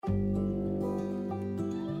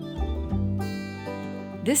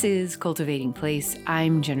This is Cultivating Place.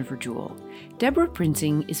 I'm Jennifer Jewell. Debra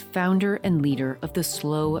Prinzing is founder and leader of the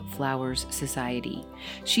Slow Flowers Society.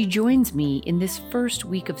 She joins me in this first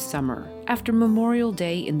week of summer, after Memorial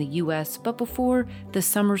Day in the U.S., but before the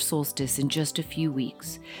summer solstice in just a few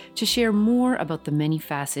weeks, to share more about the many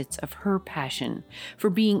facets of her passion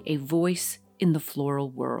for being a voice in the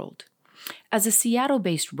floral world. As a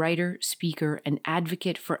Seattle-based writer, speaker, and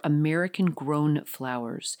advocate for American-grown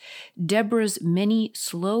flowers, Debra's many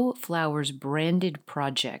Slow Flowers branded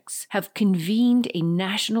projects have convened a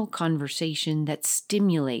national conversation that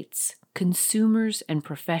stimulates consumers and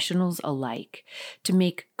professionals alike to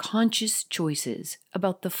make conscious choices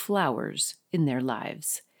about the flowers in their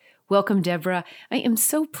lives. Welcome, Debra. I am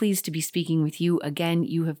so pleased to be speaking with you again.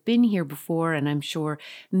 You have been here before, and I'm sure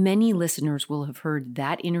many listeners will have heard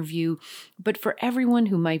that interview. But for everyone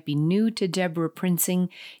who might be new to Debra Prinzing,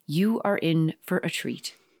 you are in for a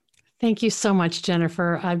treat. Thank you so much,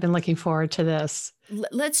 Jennifer. I've been looking forward to this.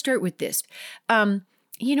 Let's start with this. You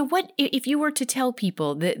know what, if you were to tell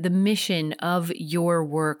people the mission of your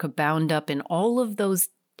work bound up in all of those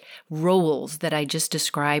roles that I just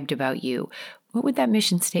described about you, what would that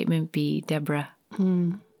mission statement be, Debra?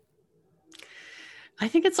 I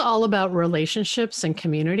think it's all about relationships and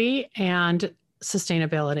community and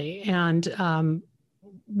sustainability. And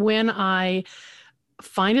when I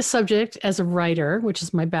find a subject as a writer, which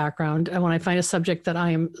is my background, and when I find a subject that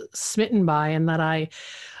I am smitten by and that I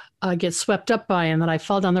get swept up by and that I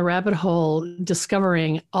fall down the rabbit hole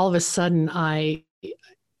discovering, all of a sudden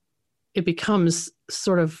it becomes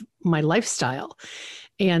sort of my lifestyle.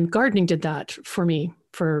 And gardening did that for me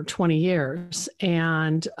for 20 years.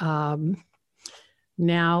 And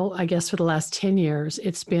now, I guess for the last 10 years,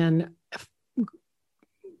 it's been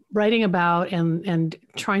writing about and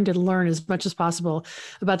trying to learn as much as possible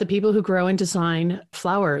about the people who grow and design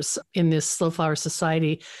flowers in this Slow Flower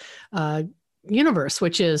Society universe,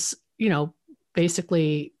 which is,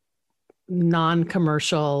 basically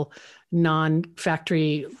non-commercial,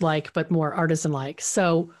 non-factory-like, but more artisan-like.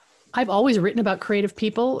 So I've always written about creative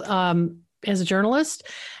people as a journalist,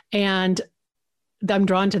 and I'm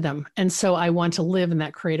drawn to them. And so I want to live in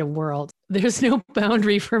that creative world. There's no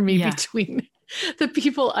boundary for me between the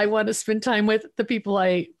people I want to spend time with, the people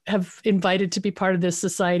I have invited to be part of this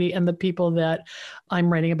society, and the people that I'm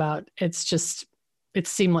writing about. It's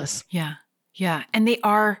seamless. Yeah. Yeah. And they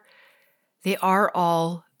are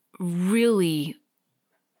all really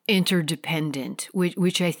interdependent,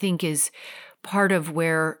 which I think is part of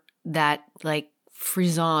where that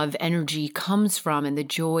frisson of energy comes from and the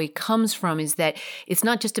joy comes from, is that it's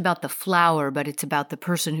not just about the flower, but it's about the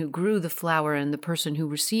person who grew the flower and the person who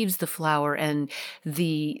receives the flower and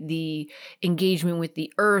the engagement with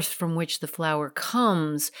the earth from which the flower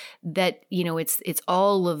comes, that, it's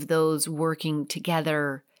all of those working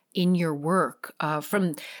together in your work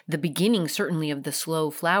from the beginning, certainly, of the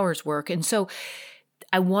Slow Flowers work. And so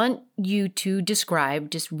I want you to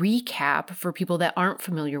describe, just recap for people that aren't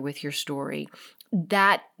familiar with your story,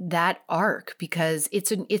 that arc, because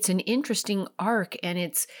it's an interesting arc, and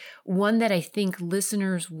it's one that I think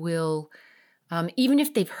listeners will, even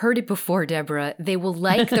if they've heard it before, Debra, they will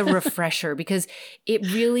like the refresher, because it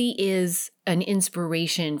really is an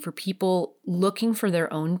inspiration for people looking for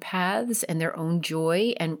their own paths and their own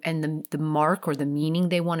joy and the mark or the meaning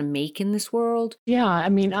they want to make in this world. Yeah, I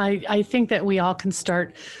mean, I think that we all can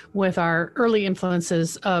start with our early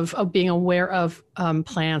influences of being aware of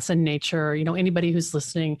plants and nature. Anybody who's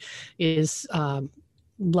listening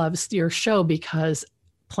loves your show because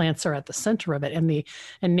plants are at the center of it,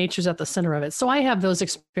 and nature's at the center of it. So I have those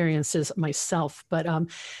experiences myself, but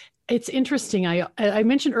it's interesting. I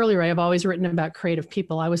mentioned earlier, I have always written about creative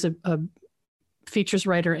people. I was a features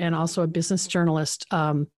writer and also a business journalist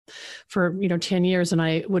for 10 years, and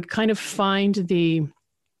I would kind of find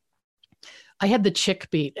I had the chick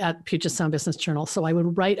beat at Puget Sound Business Journal. So I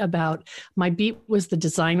would write about, my beat was the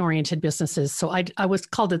design-oriented businesses. So I was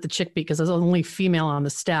called it the chick beat because I was the only female on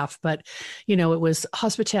the staff. But, it was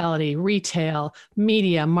hospitality, retail,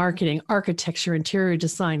 media, marketing, architecture, interior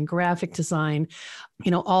design, graphic design,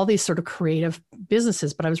 all these sort of creative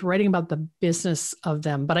businesses. But I was writing about the business of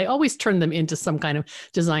them. But I always turned them into some kind of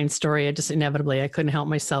design story. I couldn't help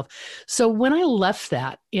myself. So when I left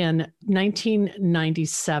that in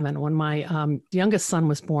 1997, when my youngest son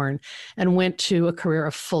was born, and went to a career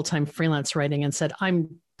of full-time freelance writing, and said,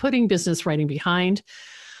 I'm putting business writing behind.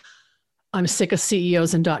 I'm sick of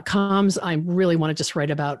CEOs and .coms. I really want to just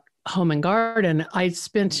write about home and garden. I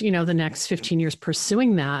spent, the next 15 years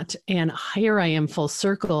pursuing that. And here I am full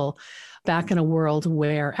circle back in a world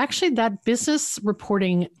where actually that business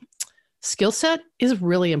reporting skill set is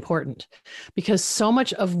really important, because so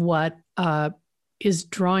much of what is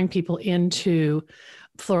drawing people into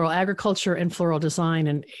floral agriculture and floral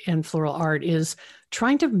design and floral art is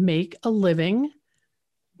trying to make a living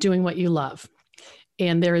doing what you love.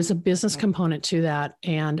 And there is a business component to that.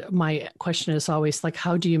 And my question is always like,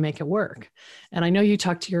 how do you make it work? And I know you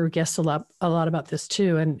talk to your guests a lot about this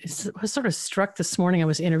too. And I was sort of struck this morning. I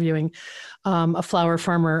was interviewing a flower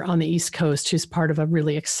farmer on the East Coast who's part of a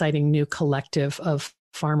really exciting new collective of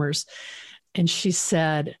farmers. And she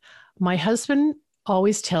said, my husband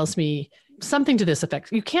always tells me something to this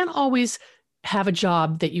effect: you can't always have a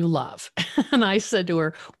job that you love. And I said to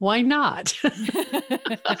her, why not?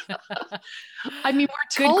 I mean,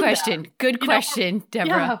 we're told Good question. that, Good question,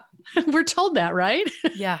 Debra. Yeah, we're told that, right?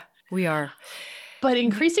 Yeah, we are. But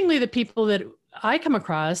increasingly, the people that I come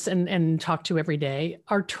across and talk to every day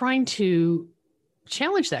are trying to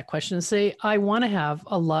challenge that question and say, I want to have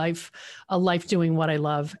a life doing what I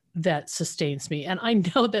love that sustains me. And I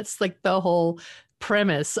know that's like the whole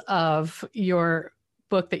premise of your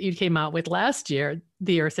book that you came out with last year,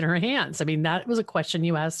 The Earth in Her Hands. I mean, that was a question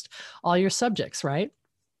you asked all your subjects, right?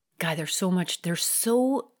 God, there's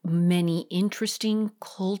so many interesting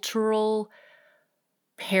cultural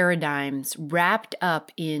paradigms wrapped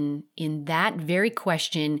up in that very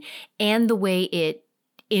question, and the way it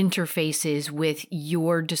interfaces with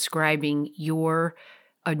your describing your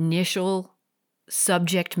initial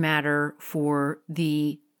subject matter for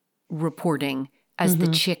the reporting as the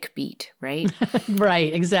chick beat, right?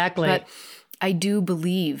 Right, exactly. But I do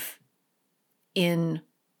believe in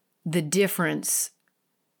the difference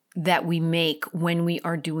that we make when we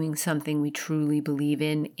are doing something we truly believe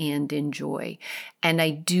in and enjoy. And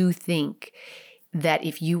I do think that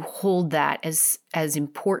if you hold that as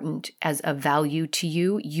important as a value to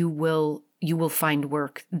you, you will find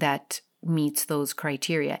work that meets those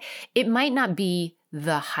criteria. It might not be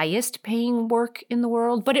the highest paying work in the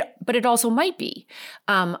world, but it also might be,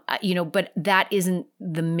 but that isn't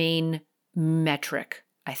the main metric,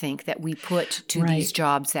 I think, that we put to these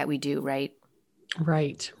jobs that we do, right?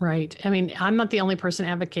 Right. I mean, I'm not the only person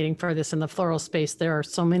advocating for this in the floral space. There are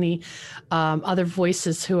so many other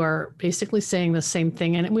voices who are basically saying the same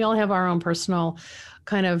thing. And we all have our own personal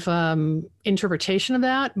kind of interpretation of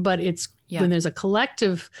that. But it's when there's a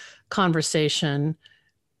collective conversation,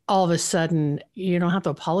 all of a sudden, you don't have to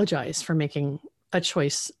apologize for making a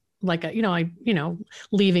choice like,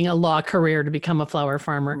 leaving a law career to become a flower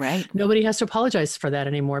farmer. Right. Nobody has to apologize for that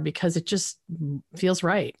anymore because it just feels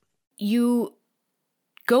right. You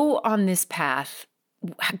go on this path.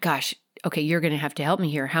 Gosh, okay, you're going to have to help me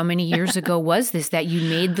here. How many years ago was this that you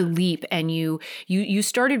made the leap and you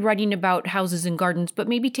started writing about houses and gardens? But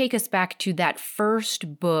maybe take us back to that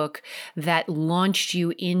first book that launched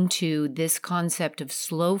you into this concept of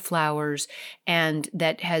slow flowers and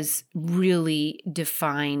that has really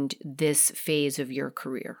defined this phase of your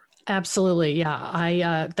career. Absolutely.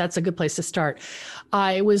 Yeah. That's a good place to start.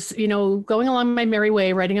 I was, going along my merry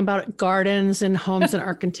way, writing about gardens and homes and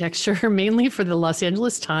architecture, mainly for the Los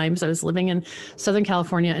Angeles Times. I was living in Southern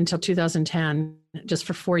California until 2010, just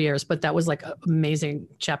for 4 years, but that was like an amazing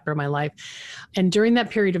chapter of my life. And during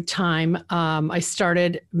that period of time, I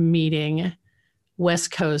started meeting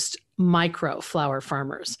West Coast micro flower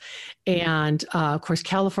farmers. And of course,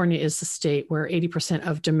 California is the state where 80%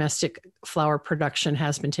 of domestic flower production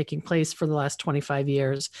has been taking place for the last 25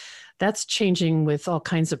 years. That's changing for all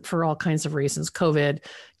kinds of reasons: COVID,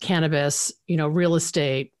 cannabis, real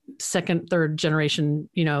estate, second, third generation,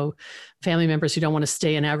 family members who don't want to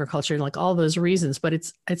stay in agriculture, like all those reasons. But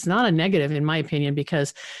it's not a negative, in my opinion,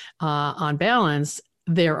 because on balance,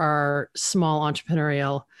 there are small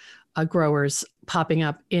entrepreneurial growers popping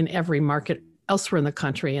up in every market elsewhere in the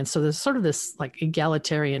country. And so there's sort of this like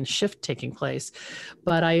egalitarian shift taking place.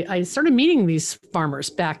 But I started meeting these farmers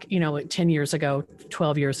back, 10 years ago,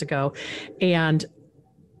 12 years ago. And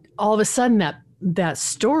all of a sudden that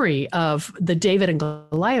story of the David and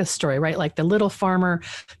Goliath story, right? Like the little farmer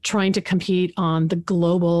trying to compete on the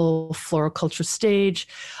global floriculture stage,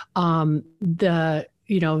 the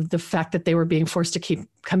fact that they were being forced to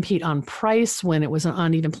compete on price when it was an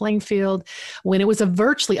uneven playing field, when it was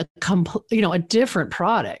virtually a different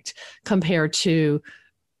product compared to,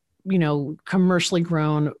 commercially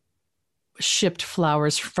grown, shipped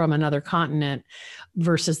flowers from another continent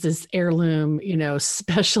versus this heirloom,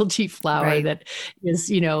 specialty flower that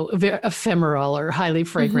is, ephemeral or highly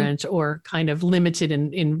fragrant or kind of limited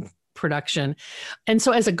in production. And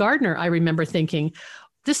so as a gardener, I remember thinking,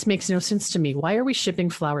 this makes no sense to me. Why are we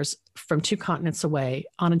shipping flowers from 2 continents away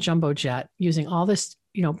on a jumbo jet using all this,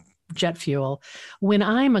 jet fuel? When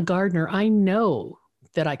I'm a gardener, I know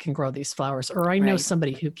that I can grow these flowers, or I know Right.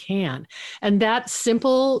 somebody who can. And that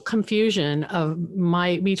simple confusion of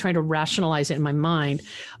me trying to rationalize it in my mind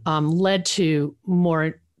led to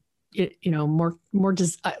more,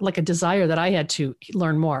 like a desire that I had to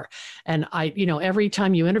learn more. And every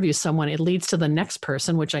time you interview someone, it leads to the next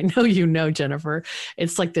person, which I know, Jennifer.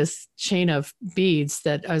 It's like this chain of beads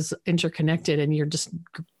that is interconnected, and you're just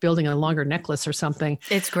building a longer necklace or something.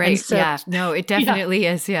 It's And great. so, Yeah. No, it yeah, definitely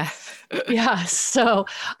is. Yeah. yeah. So,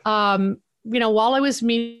 while I was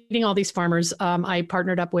meeting all these farmers, I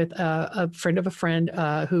partnered up with a friend of a friend,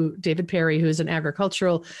 David Perry, who's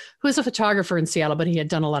a photographer in Seattle, but he had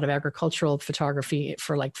done a lot of agricultural photography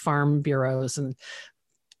for like farm bureaus and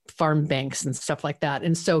farm banks and stuff like that.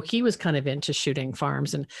 And so he was kind of into shooting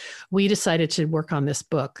farms, and we decided to work on this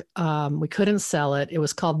book. We couldn't sell it. It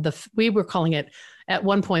was called we were calling it, at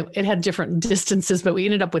one point, it had different distances, but we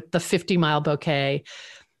ended up with the 50-mile bouquet.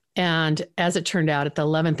 And as it turned out, at the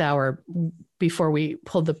 11th hour, before we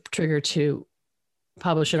pulled the trigger to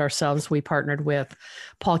publish it ourselves, we partnered with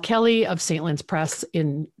Paul Kelly of St. Lens Press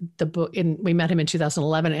in the book. We met him in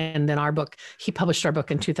 2011, and then he published our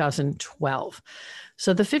book in 2012.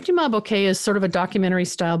 So the 50-Mile Bouquet is sort of a documentary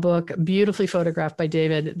style book, beautifully photographed by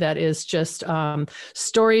David, that is just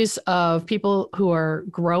stories of people who are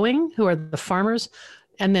growing, who are the farmers,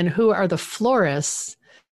 and then who are the florists,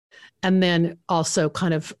 and then also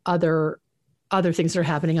kind of other things that are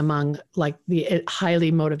happening among like the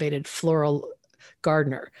highly motivated floral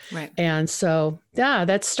gardener. Right. And so, yeah,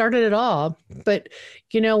 that started it all. But,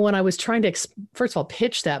 when I was trying to, first of all,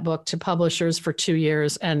 pitch that book to publishers for 2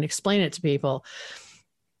 years and explain it to people,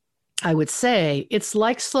 I would say it's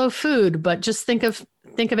like slow food, but just think of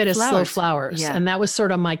it as slow flowers. Yeah. And that was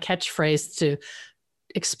sort of my catchphrase to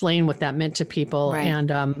explain what that meant to people. Right. And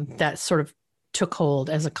that sort of took hold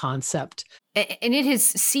as a concept. And it has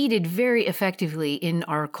seeded very effectively in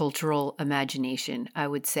our cultural imagination, I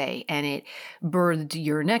would say. And it birthed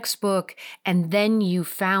your next book. And then you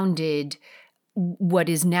founded what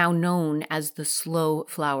is now known as the Slow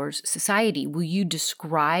Flowers Society. Will you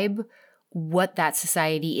describe what that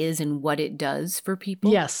society is and what it does for people?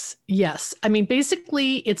 Yes. I mean,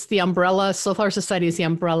 basically, it's the umbrella. Slow Flower Society is the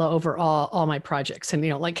umbrella over all my projects. And,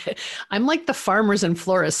 I'm like the farmers and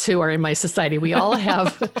florists who are in my society. We all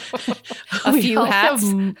have a few hats,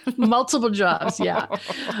 have multiple jobs. Yeah.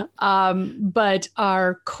 But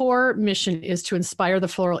our core mission is to inspire the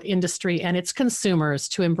floral industry and its consumers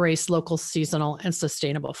to embrace local, seasonal, and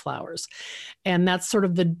sustainable flowers. And that's sort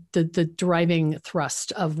of the driving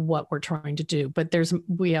thrust of what we're trying to do. But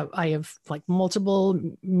I have like multiple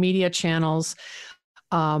media channels,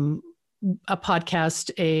 a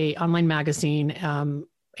podcast, a online magazine,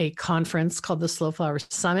 a conference called the Slow Flowers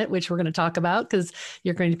Summit, which we're going to talk about because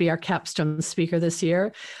you're going to be our capstone speaker this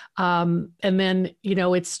year. And then,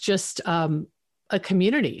 it's just a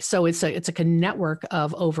community. So it's a network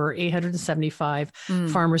of over 875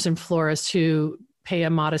 farmers and florists who pay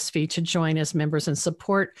a modest fee to join as members and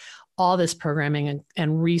support all this programming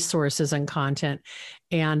and resources and content.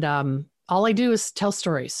 And all I do is tell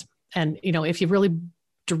stories. And, if you really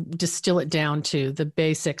distill it down to the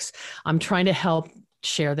basics, I'm trying to help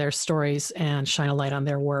share their stories and shine a light on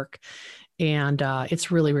their work. And it's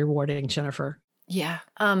really rewarding, Jennifer. Yeah.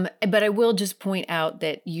 But I will just point out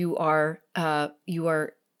that you are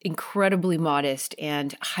incredibly modest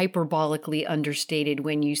and hyperbolically understated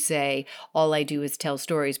when you say all I do is tell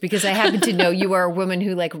stories, because I happen to know you are a woman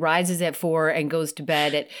who like rises at 4 and goes to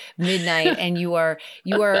bed at midnight, and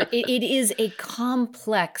it is a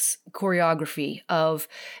complex choreography of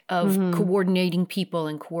coordinating people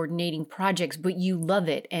and coordinating projects, but you love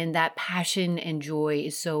it, and that passion and joy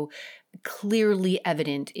is so clearly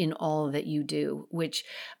evident in all that you do, which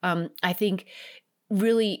I think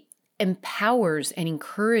really empowers and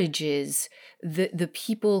encourages the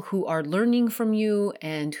people who are learning from you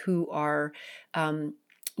and who are, kind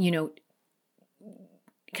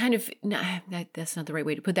of, that's not the right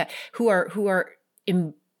way to put that, who are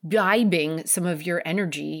imbibing some of your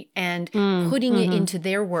energy and putting it into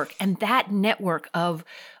their work. And that network of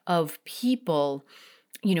people,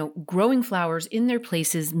 growing flowers in their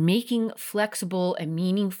places, making flexible and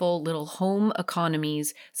meaningful little home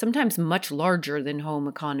economies, sometimes much larger than home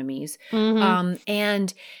economies.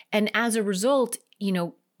 And as a result,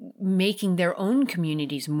 making their own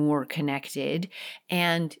communities more connected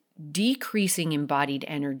and decreasing embodied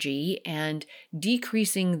energy and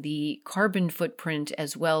decreasing the carbon footprint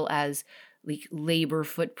as well as like labor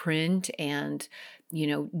footprint and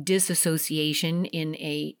disassociation in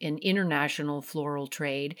an international floral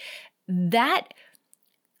trade. That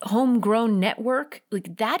homegrown network,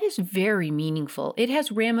 like that is very meaningful. It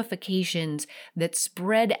has ramifications that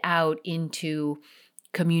spread out into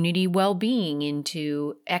community well-being,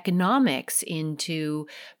 into economics, into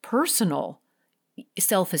personal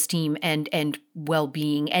self-esteem and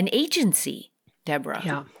well-being and agency,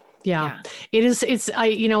 Debra. Yeah. It is.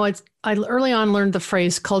 I early on learned the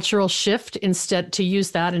phrase cultural shift to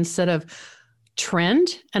use that instead of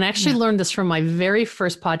trend. And I actually learned this from my very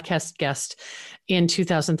first podcast guest in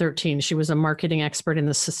 2013. She was a marketing expert in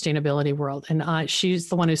the sustainability world. And she's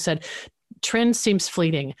the one who said, trend seems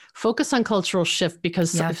fleeting. Focus on cultural shift,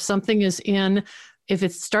 because if something is if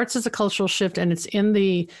it starts as a cultural shift and it's in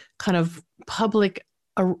the kind of public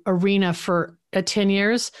arena for 10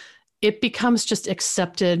 years, it becomes just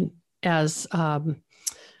accepted as,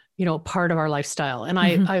 part of our lifestyle. And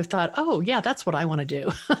I thought, oh yeah, that's what I want to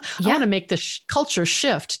do. I want to make the culture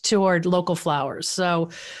shift toward local flowers. So,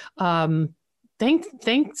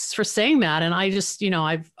 thanks for saying that. And I just,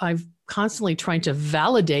 I've constantly trying to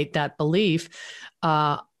validate that belief,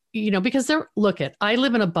 because I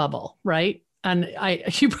live in a bubble, right? And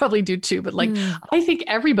you probably do too, but I think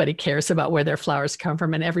everybody cares about where their flowers come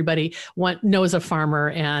from, and everybody knows a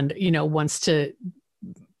farmer and, wants to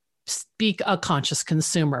speak a conscious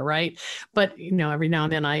consumer, right? But, every now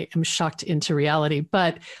and then I am shocked into reality,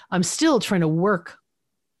 but I'm still trying to work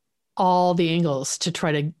all the angles to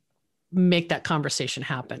try to make that conversation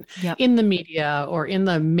happen in the media or in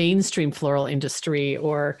the mainstream floral industry,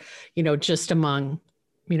 or, just among,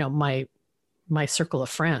 my circle of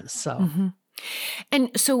friends. So.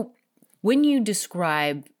 And so when you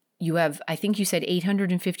describe, you have, I think you said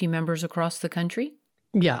 850 members across the country?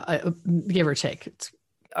 Yeah, give or take.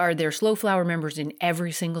 Are there slow flower members in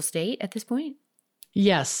every single state at this point?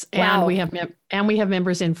 Yes. Wow. And we have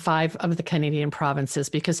members in 5 of the Canadian provinces,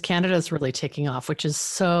 because Canada is really taking off, which is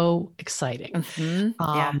so exciting. And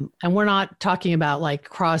we're not talking about like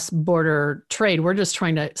cross-border trade. We're just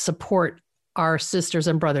trying to support our sisters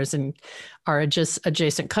and brothers in our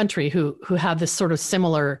adjacent country who have this sort of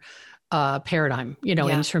similar paradigm,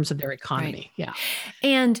 in terms of their economy. Right. Yeah.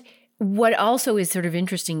 And what also is sort of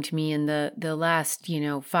interesting to me in the last,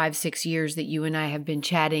 5-6 years that you and I have been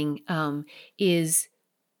chatting, is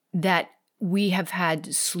that we have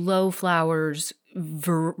had slow flowers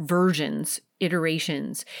versions,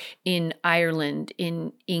 iterations in Ireland,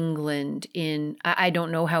 in England, in, I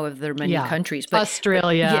don't know how there are many countries, but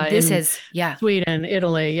Australia, Sweden,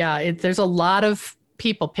 Italy. There's a lot of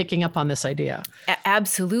people picking up on this idea.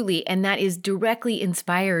 Absolutely. And that is directly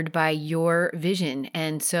inspired by your vision.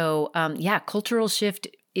 And so, cultural shift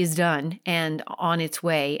is done and on its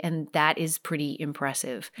way. And that is pretty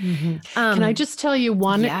impressive. Can I just tell you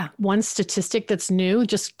one statistic that's new,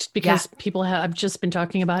 just because people have just been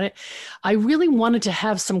talking about it? I really wanted to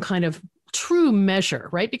have some kind of true measure,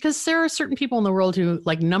 right? Because there are certain people in the world who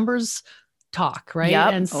like numbers talk, right?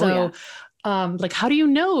 And so how do you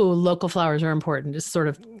know local flowers are important, this sort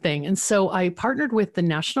of thing? And so I partnered with the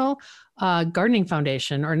National Gardening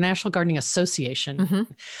Foundation, or National Gardening Association,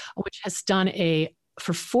 which has done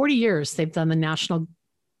for 40 years, they've done the National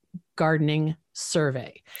Gardening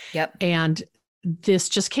Survey. And this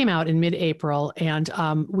just came out in mid-April, and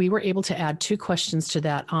we were able to add 2 questions to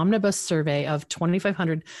that omnibus survey of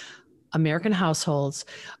 2,500 American households,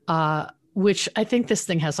 which I think this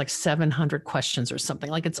thing has like 700 questions or something.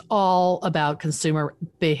 Like, it's all about consumer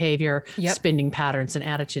behavior, spending patterns, and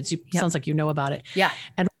attitudes. Sounds like you know about it.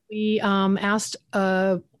 And we asked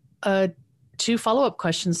 2 follow-up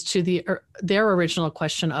questions to their original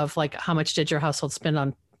question of like, how much did your household spend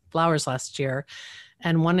on flowers last year?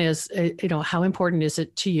 And one is, how important is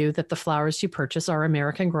it to you that the flowers you purchase are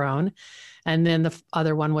American grown? And then the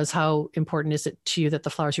other one was, how important is it to you that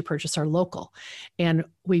the flowers you purchase are local? And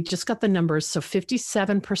we just got the numbers. So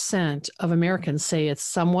 57% of Americans say it's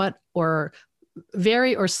somewhat or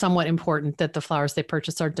very or somewhat important that the flowers they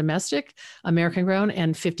purchase are domestic, American grown,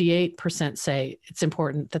 and 58% say it's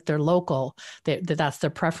important that they're local, that's their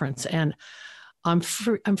preference. And I'm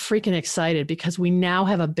freaking excited, because we now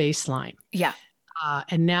have a baseline.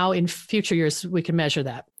 And now in future years, we can measure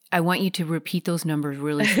that. I want you to repeat those numbers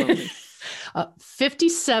really slowly.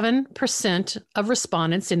 57% of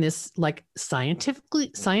respondents in this like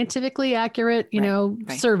scientifically accurate,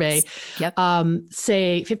 survey,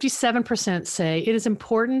 say 57% say it is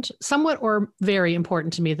important, somewhat or very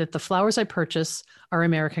important to me, that the flowers I purchase are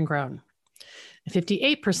American grown.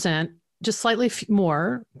 58%, just slightly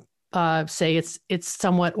more, say it's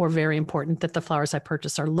somewhat or very important that the flowers I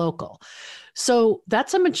purchase are local. So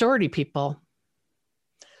that's a majority, people.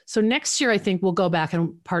 So next year, I think we'll go back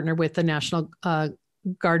and partner with the National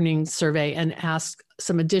gardening survey and ask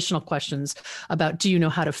some additional questions about, do you know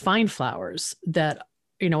how to find flowers that,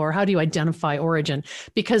 or how do you identify origin?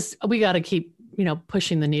 Because we got to keep,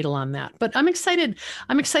 pushing the needle on that. But I'm excited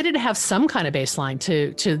to have some kind of baseline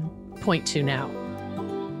to point to now.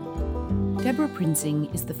 Debra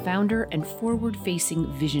Prinzing is the founder and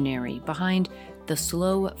forward-facing visionary behind the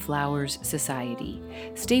Slow Flowers Society.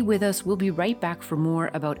 Stay with us. We'll be right back for more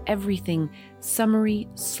about everything summery,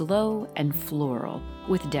 slow, and floral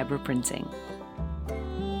with Debra Prinzing.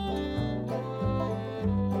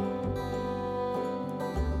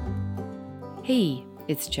 Hey,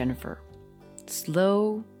 it's Jennifer.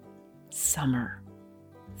 Slow summer,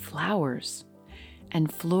 flowers,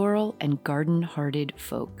 and floral and garden-hearted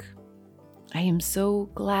folk. I am so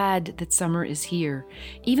glad that summer is here,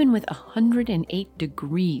 even with 108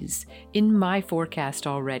 degrees in my forecast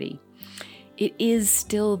already. It is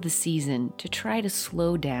still the season to try to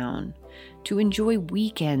slow down, to enjoy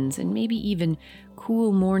weekends and maybe even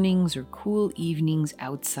cool mornings or cool evenings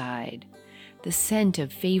outside. The scent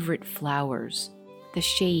of favorite flowers, the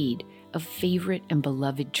shade of favorite and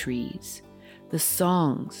beloved trees, the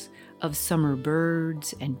songs of summer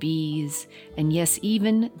birds and bees, and yes,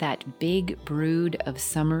 even that big brood of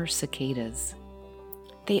summer cicadas.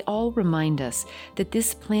 They all remind us that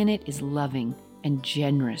this planet is loving and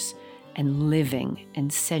generous and living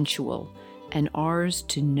and sensual, and ours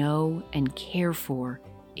to know and care for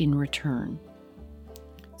in return.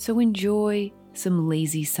 So enjoy some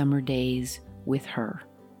lazy summer days with her,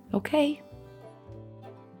 okay?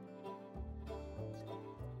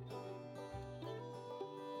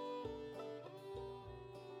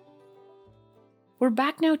 We're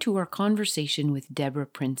back now to our conversation with Debra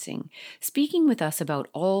Prinzing, speaking with us about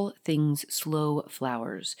all things slow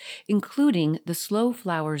flowers, including the Slow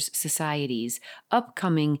Flowers Society's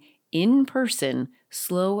upcoming in-person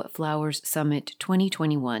Slow Flowers Summit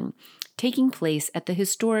 2021, taking place at the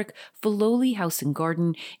historic Filoli House and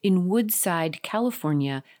Garden in Woodside,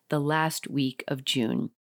 California, the last week of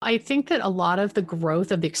June. I think that a lot of the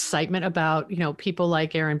growth of the excitement about, people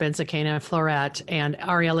like Erin Benzacena Floret and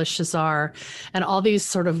Ariella Shazar and all these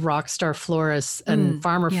sort of rock star florists and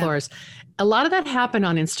farmer florists, a lot of that happened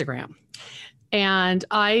on Instagram. And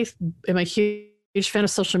I am a huge fan of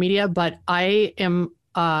social media, but I am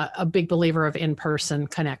a big believer of in-person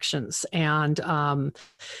connections. And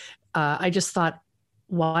I just thought,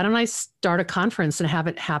 why don't I start a conference and have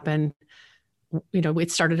it happen? It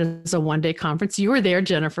started as a one-day conference. You were there,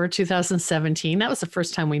 Jennifer, 2017. That was the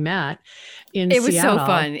first time we met in Seattle. It was so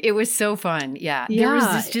fun. It was so fun. Yeah. There was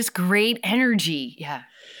this just great energy. Yeah.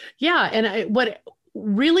 Yeah. And what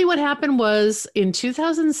happened was in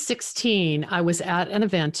 2016, I was at an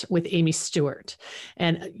event with Amy Stewart.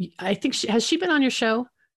 And I think has she been on your show?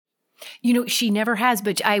 She never has,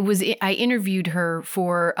 but I interviewed her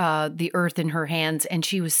for The Earth in Her Hands, and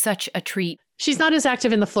she was such a treat. She's not as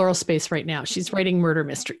active in the floral space right now. She's writing murder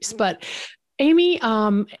mysteries. But Amy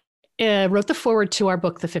wrote the foreword to our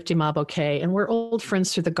book, The 50 Mile Bouquet, and we're old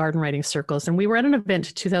friends through the garden writing circles. And we were at an event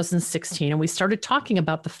in 2016, and we started talking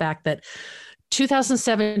about the fact that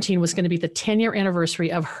 2017 was going to be the 10-year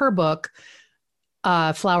anniversary of her book,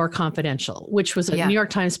 Flower Confidential, which was a New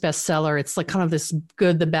York Times bestseller. It's like kind of this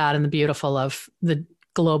good, the bad, and the beautiful of the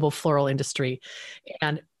global floral industry.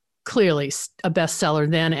 And clearly a bestseller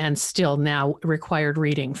then and still now required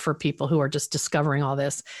reading for people who are just discovering all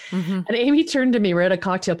this. Mm-hmm. And Amy turned to me, we're at a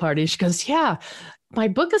cocktail party. She goes, yeah, my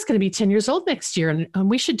book is going to be 10 years old next year. And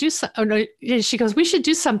we should do she goes, we should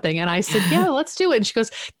do something. And I said, yeah, let's do it. And she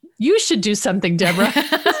goes, you should do something, Debra.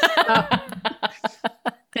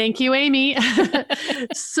 Thank you, Amy.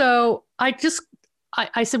 So I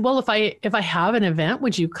said, well, if I have an event,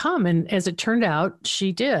 would you come? And as it turned out,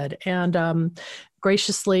 she did. And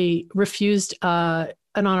graciously refused an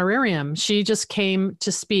honorarium. She just came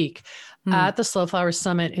to speak at the Slow Flowers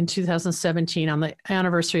Summit in 2017 on the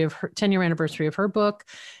 10-year anniversary of her book.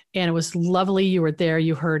 And it was lovely. You were there,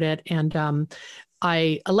 you heard it. And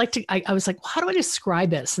I was like, well, how do I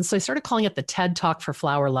describe this? And so I started calling it the TED Talk for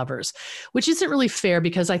flower lovers, which isn't really fair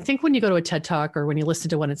because I think when you go to a TED Talk or when you listen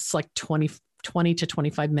to one, it's like 20 to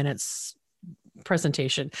 25 minutes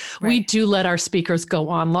presentation. Right. We do let our speakers go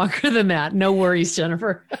on longer than that. No worries,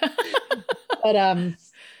 Jennifer. But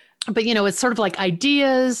it's sort of like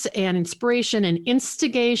ideas and inspiration and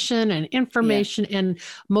instigation and information and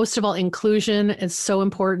most of all, inclusion is so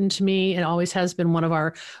important to me. It always has been one of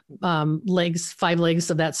our 5 legs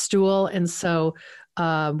of that stool. And so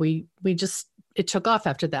it took off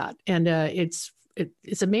after that. And it's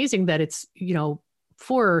amazing that it's,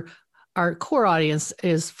 for our core audience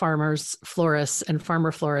is farmers, florists, and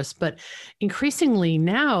farmer florists. But increasingly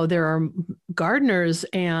now there are gardeners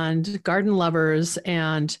and garden lovers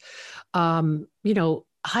and,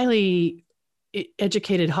 highly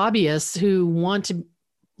educated hobbyists who want to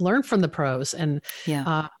learn from the pros and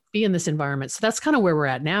be in this environment. So that's kind of where we're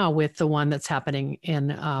at now with the one that's happening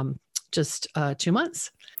in just 2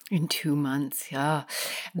 months. In 2 months, yeah.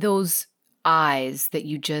 Those eyes that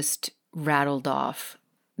you just rattled off,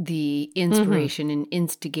 the inspiration and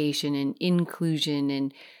instigation and inclusion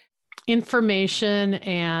and information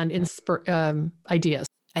and ideas.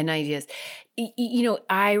 And ideas.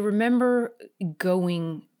 I remember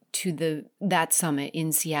going to that summit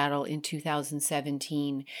in Seattle in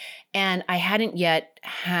 2017, and I hadn't yet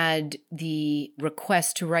had the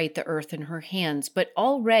request to write The Earth in Her Hands, but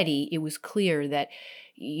already it was clear that,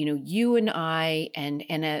 you and I and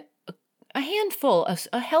a handful,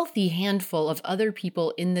 a healthy handful of other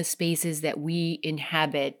people in the spaces that we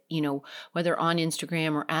inhabit, whether on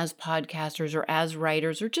Instagram or as podcasters or as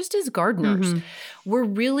writers or just as gardeners, we're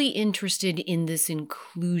really interested in this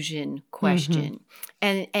inclusion question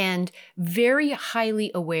and very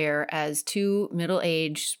highly aware as two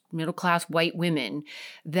middle-aged, middle-class white women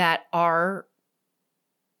that our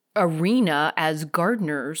arena as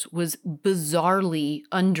gardeners was bizarrely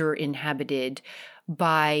under-inhabited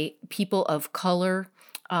by people of color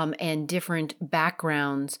and different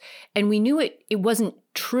backgrounds. And we knew it wasn't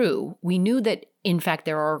true. We knew that, in fact,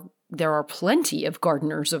 there are plenty of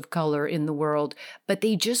gardeners of color in the world, but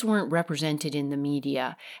they just weren't represented in the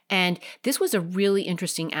media. And this was a really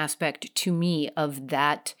interesting aspect to me of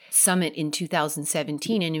that summit in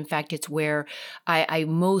 2017. And in fact, it's where I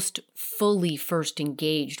most fully first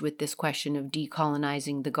engaged with this question of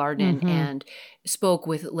decolonizing the garden and spoke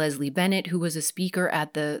with Leslie Bennett, who was a speaker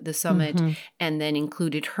at the summit, and then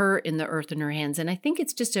included her in The Earth in Her Hands. And I think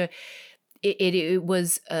it's just it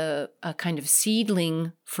was a kind of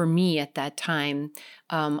seedling for me at that time,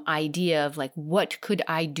 idea of like, what could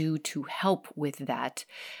I do to help with that?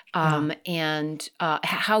 And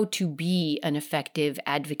how to be an effective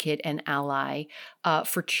advocate and ally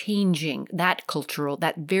for changing that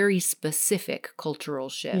very specific cultural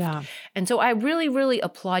shift. Yeah. And so I really, really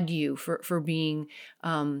applaud you for being,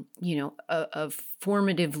 a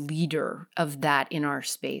formative leader of that in our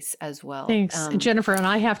space as well. Thanks, Jennifer. And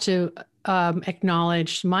I have to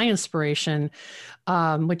acknowledge my inspiration,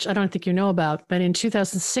 which I don't think you know about, but in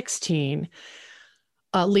 2016,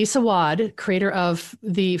 Lisa Wad, creator of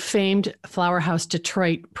the famed Flower House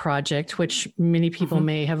Detroit project, which many people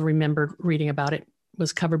may have remembered reading about, it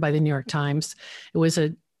was covered by the New York Times. It was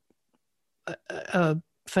a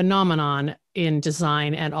phenomenon in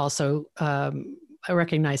design and also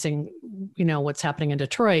recognizing, what's happening in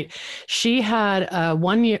Detroit. She had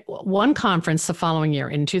one conference the following year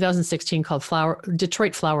in 2016 called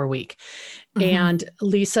Detroit Flower Week. And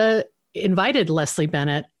Lisa invited Leslie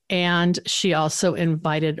Bennett, and she also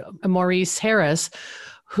invited Maurice Harris,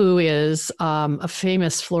 who is a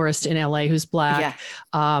famous florist in LA who's Black,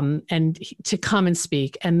 and to come and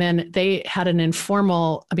speak. And then they had an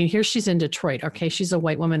informal, here she's in Detroit. Okay, she's a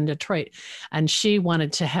white woman in Detroit. And she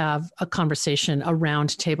wanted to have a conversation, a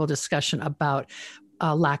round table discussion about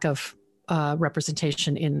lack of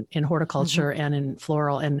representation in horticulture and in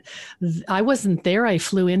floral. And I wasn't there. I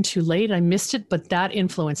flew in too late. I missed it, but that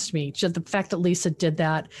influenced me. Just the fact that Lisa did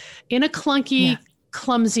that in a clunky,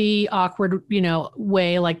 clumsy, awkward,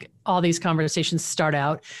 way, like all these conversations start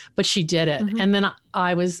out, but she did it. And then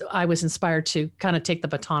I was inspired to kind of take the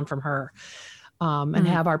baton from her, and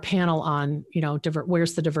have our panel on,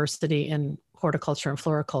 where's the diversity in horticulture and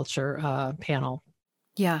floriculture panel.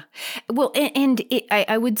 Yeah. Well, and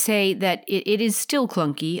I would say that it is still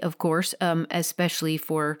clunky, of course, especially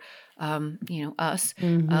for us,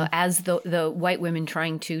 as the white women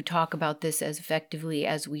trying to talk about this as effectively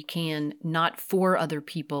as we can, not for other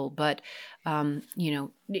people, but,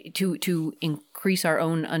 to increase our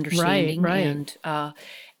own understanding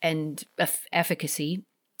and efficacy.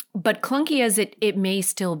 But clunky as it may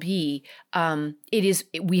still be,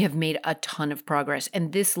 we have made a ton of progress.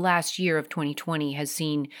 And this last year of 2020 has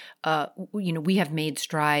seen, we have made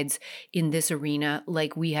strides in this arena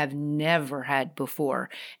like we have never had before.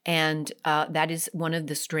 And that is one of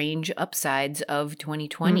the strange upsides of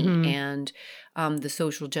 2020 and the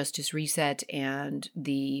social justice reset and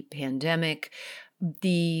the pandemic.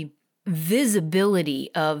 The visibility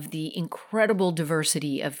of the incredible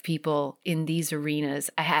diversity of people in these arenas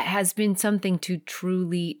has been something to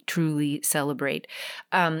truly, truly celebrate.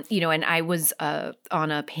 And I was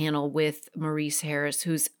on a panel with Maurice Harris,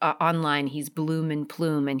 who's online. He's Bloom and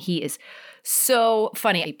Plume, and he is so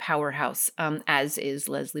funny, a powerhouse, as is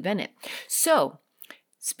Leslie Bennett. So,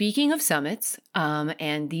 speaking of summits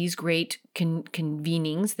and these great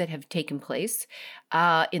convenings that have taken place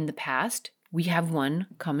in the past, we have one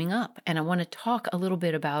coming up, and I want to talk a little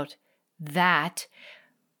bit about that.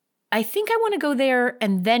 I think I want to go there,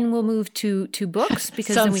 and then we'll move to books,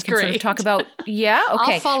 because then we can sort of talk about, okay.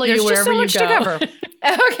 I'll follow you wherever you go. There's just so much to cover.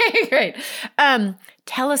 Okay, great.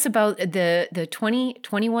 Tell us about the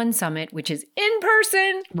 2021 summit, which is in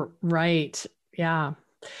person. Right. Yeah.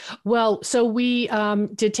 Well, so we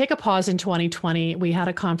did take a pause in 2020. We had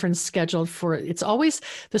a conference scheduled for, it's always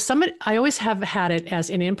the summit. I always have had it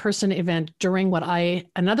as an in-person event during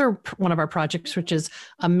another one of our projects, which is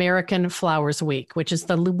American Flowers Week, which is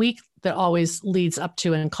the week that always leads up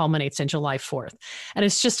to and culminates in July 4th. And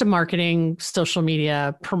it's just a marketing, social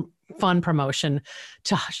media, fun promotion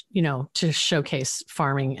to showcase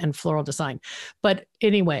farming and floral design. But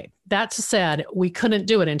anyway, that said, we couldn't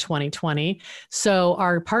do it in 2020. So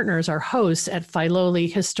our partners, our hosts at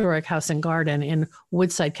Filoli Historic House and Garden in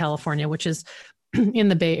Woodside, California, which is in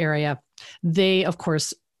the Bay Area, they, of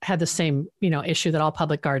course, had the same, issue that all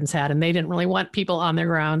public gardens had, and they didn't really want people on their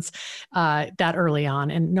grounds that early on,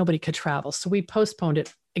 and nobody could travel. So we postponed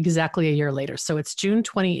it exactly a year later. So it's June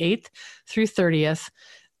 28th through 30th.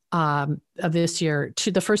 Of this year.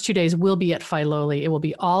 The first 2 days will be at Filoli. It will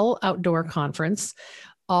be all outdoor conference,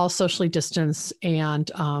 all socially distanced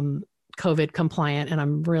and COVID compliant. And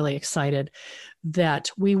I'm really excited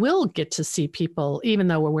that we will get to see people, even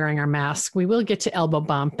though we're wearing our masks. We will get to elbow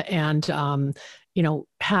bump and,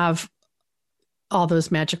 have all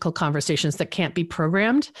those magical conversations that can't be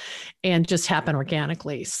programmed and just happen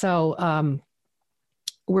organically. So,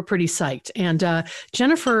 we're pretty psyched. And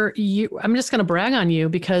Jennifer, I'm just going to brag on you,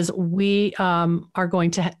 because we are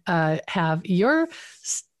going to have your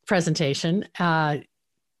presentation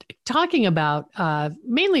talking about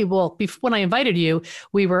mainly, when I invited you,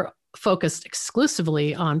 we were focused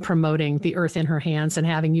exclusively on promoting the earth in her hands and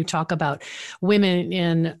having you talk about women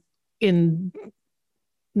in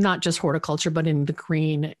not just horticulture, but in the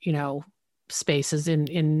green, spaces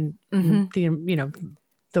in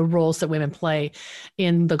the roles that women play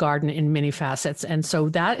in the garden in many facets. And so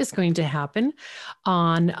that is going to happen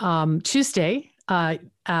on Tuesday. You're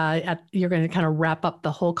going to kind of wrap up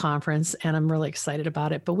the whole conference, and I'm really excited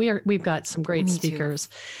about it. But we've got some great speakers,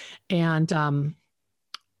 and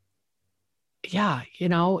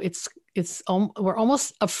we're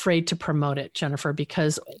almost afraid to promote it, Jennifer,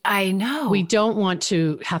 because I know we don't want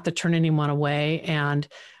to have to turn anyone away. And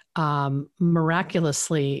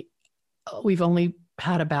miraculously, we've only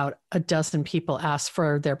had about a dozen people ask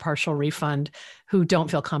for their partial refund who don't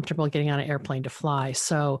feel comfortable getting on an airplane to fly.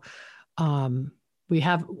 So I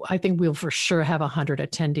think we'll for sure have 100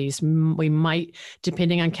 attendees. We might,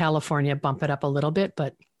 depending on California, bump it up a little bit.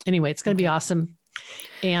 But anyway, it's going to be awesome.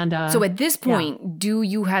 And so at this point, do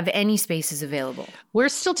you have any spaces available? We're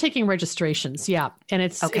still taking registrations. Yeah. And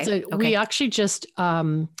we actually just,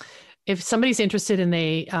 if somebody's interested and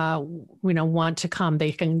they, want to come,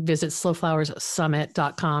 they can visit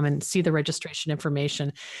slowflowerssummit.com and see the registration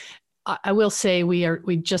information. I will say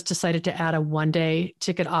we just decided to add a 1-day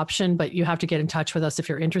ticket option, but you have to get in touch with us if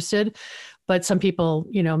you're interested. But some people,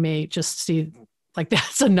 may just see like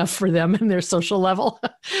that's enough for them and their social level.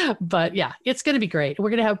 But yeah, it's going to be great. We're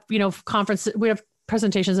going to have, conferences. We have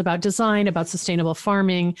presentations about design, about sustainable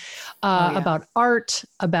farming, about art,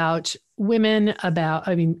 about women,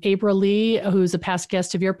 Abra Lee, who's a past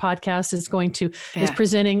guest of your podcast, is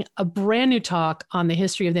presenting a brand new talk on the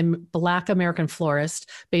history of the Black American florist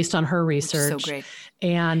based on her research. So great.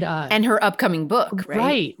 And her upcoming book,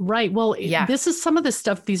 right? Right. Well, this is some of the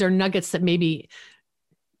stuff. These are nuggets that maybe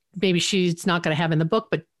she's not going to have in the book,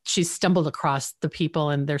 but she's stumbled across the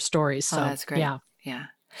people and their stories. So that's great. Yeah.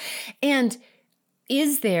 And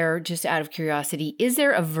is there, just out of curiosity, is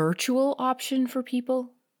there a virtual option for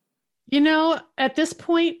people? At this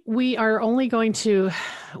point, we are only going to,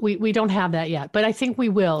 we don't have that yet, but I think we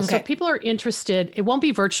will. Okay. So if people are interested, it won't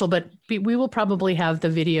be virtual, but we will probably have the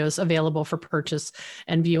videos available for purchase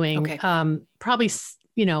and viewing, probably,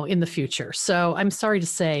 in the future. So I'm sorry to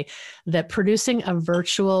say that producing a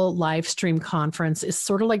virtual live stream conference is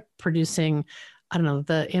sort of like producing, I don't know,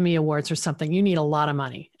 the Emmy Awards or something. You need a lot of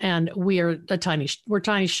money, and we're a tiny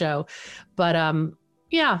show, but,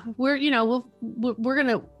 we're going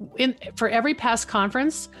to, for every past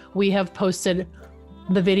conference, we have posted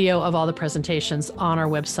the video of all the presentations on our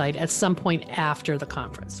website at some point after the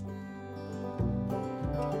conference.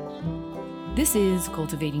 This is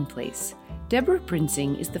Cultivating Place. Debra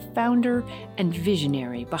Prinzing is the founder and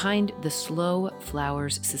visionary behind the Slow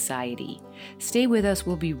Flowers Society. Stay with us.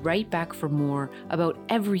 We'll be right back for more about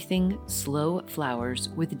everything slow flowers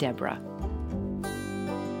with Debra.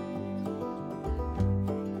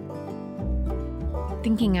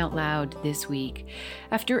 Thinking out loud this week,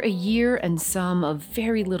 after a year and some of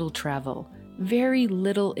very little travel, very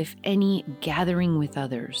little, if any, gathering with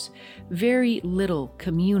others, very little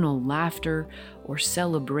communal laughter or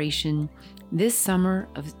celebration, this summer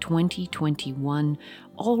of 2021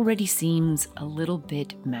 already seems a little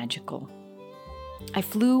bit magical. I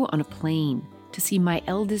flew on a plane to see my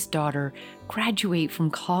eldest daughter graduate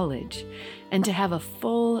from college and to have a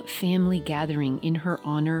full family gathering in her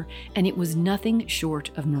honor, and it was nothing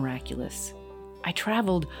short of miraculous. I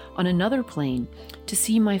traveled on another plane to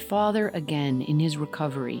see my father again in his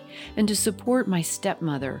recovery and to support my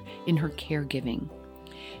stepmother in her caregiving.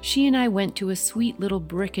 She and I went to a sweet little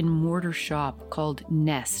brick and mortar shop called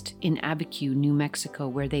Nest in Abiquiu, New Mexico,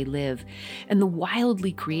 where they live, and the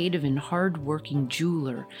wildly creative and hardworking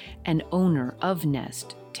jeweler and owner of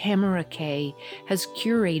Nest, Tamara Kay, has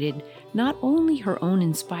curated not only her own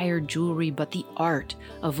inspired jewelry, but the art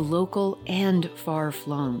of local and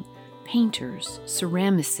far-flung painters,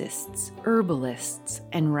 ceramicists, herbalists,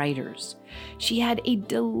 and writers. She had a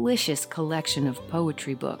delicious collection of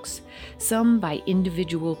poetry books, some by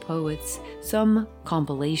individual poets, some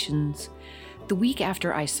compilations. The week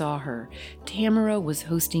after I saw her, Tamara was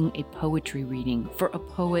hosting a poetry reading for a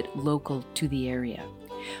poet local to the area.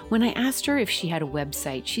 When I asked her if she had a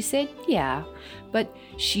website, she said, yeah, but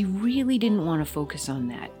she really didn't want to focus on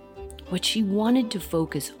that. What she wanted to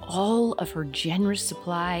focus all of her generous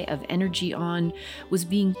supply of energy on was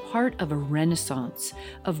being part of a renaissance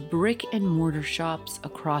of brick and mortar shops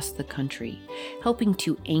across the country, helping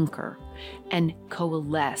to anchor and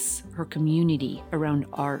coalesce her community around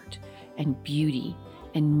art and beauty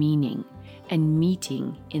and meaning and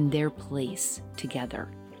meeting in their place together.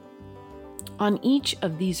 On each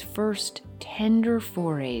of these first tender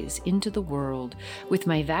forays into the world with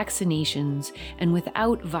my vaccinations and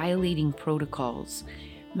without violating protocols,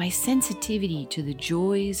 my sensitivity to the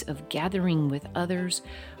joys of gathering with others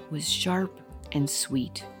was sharp and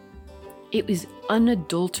sweet. It was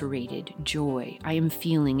unadulterated joy I am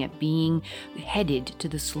feeling at being headed to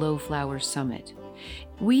the Slow Flowers Summit.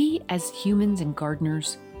 We, as humans and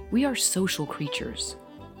gardeners, we are social creatures.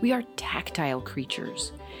 We are tactile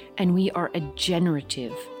creatures, and we are a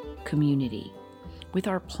generative community with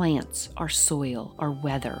our plants, our soil, our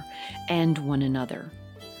weather, and one another.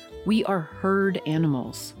 We are herd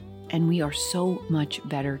animals, and we are so much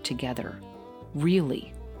better together,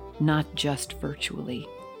 really, not just virtually.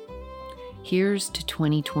 Here's to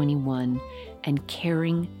 2021 and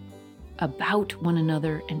caring about one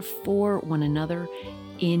another and for one another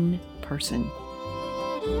in person.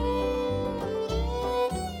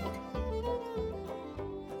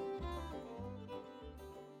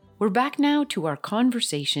 We're back now to our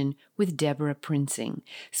conversation with Debra Prinzing,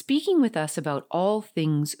 speaking with us about all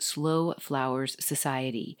things Slow Flowers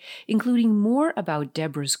Society, including more about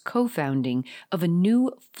Debra's co-founding of a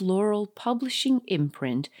new floral publishing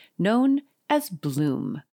imprint known as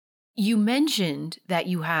Bloom. You mentioned that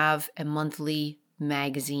you have a monthly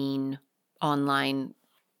magazine, online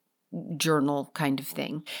journal kind of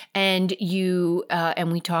thing. And and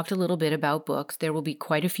we talked a little bit about books. There will be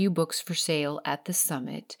quite a few books for sale at the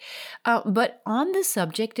summit. But on the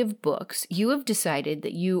subject of books, you have decided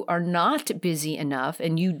that you are not busy enough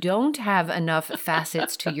and you don't have enough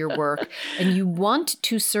facets to your work, and you want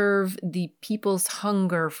to serve the people's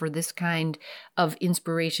hunger for this kind of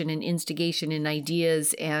inspiration and instigation and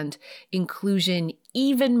ideas and inclusion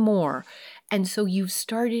even more. And so you've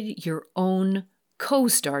started your own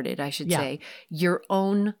co-started, I should say, your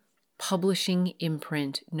own publishing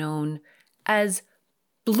imprint known as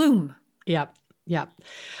Bloom. Yep.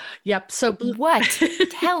 So what?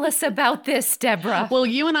 Tell us about this, Debra. Well,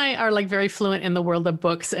 you and I are like very fluent in the world of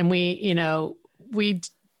books, and we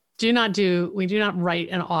do not write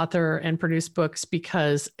an author and produce books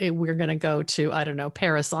because we're going to go to, I don't know,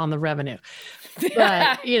 Paris on the revenue.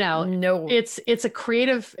 But, no, it's a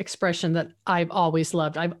creative expression that I've always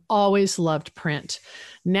loved. I've always loved print.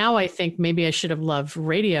 Now I think maybe I should have loved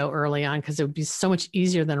radio early on because it would be so much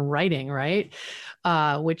easier than writing, right?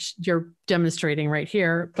 Which you're demonstrating right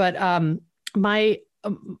here. But I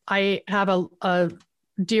have a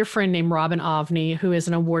dear friend named Robin Ovney, who is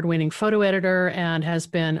an award-winning photo editor and has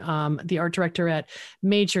been the art director at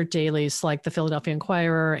major dailies like the Philadelphia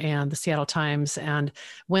Inquirer and the Seattle Times, and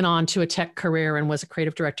went on to a tech career and was a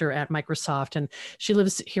creative director at Microsoft. And she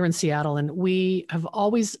lives here in Seattle, and we have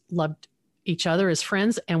always loved each other as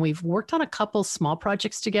friends, and we've worked on a couple small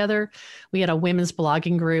projects together. We had a women's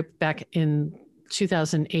blogging group back in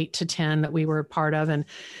 2008 to 10 that we were a part of. And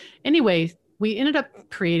anyway, we ended up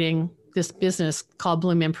creating this business called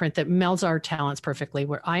Bloom Imprint that melds our talents perfectly,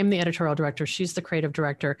 where I am the editorial director, she's the creative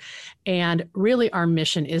director. And really our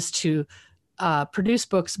mission is to produce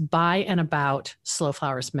books by and about Slow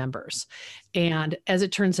Flowers members. And as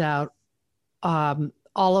it turns out, all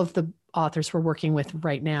of the authors we're working with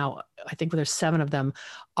right now, I think there's 7 of them,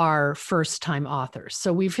 are first-time authors.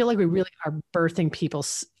 So we feel like we really are birthing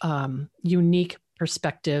people's unique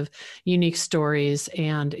perspective, unique stories,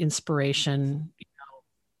 and inspiration,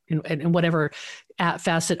 in whatever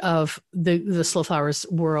facet of the Slow Flowers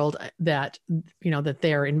world that that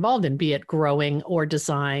they're involved in, be it growing or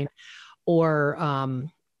design, or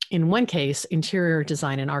in one case, interior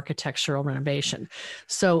design and architectural renovation.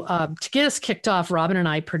 So to get us kicked off, Robin and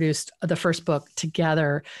I produced the first book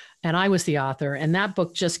together, and I was the author. And that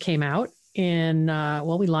book just came out in,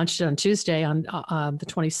 we launched it on Tuesday on the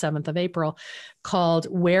 27th of April, called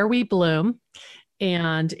Where We Bloom.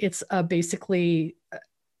 And it's basically...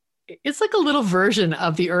 it's like a little version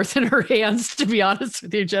of The Earth in Her Hands, to be honest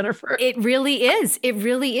with you, Jennifer. It really is. It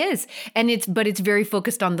really is. And it's very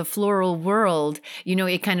focused on the floral world.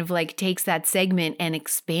 It kind of like takes that segment and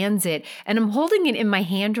expands it. And I'm holding it in my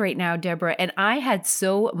hand right now, Debra. And I had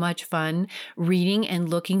so much fun reading and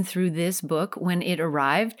looking through this book when it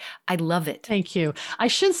arrived. I love it. Thank you. I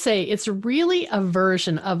should say it's really a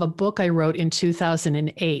version of a book I wrote in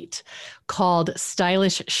 2008 called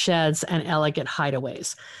Stylish Sheds and Elegant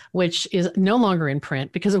Hideaways, which is no longer in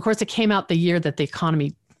print because, of course, it came out the year that the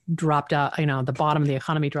economy dropped out, the bottom of the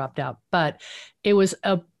economy dropped out. But it was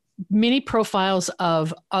a mini profiles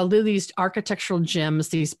of these architectural gems,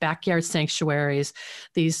 these backyard sanctuaries,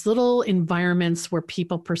 these little environments where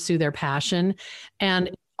people pursue their passion, and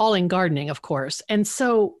all in gardening, of course. And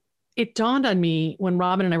so it dawned on me when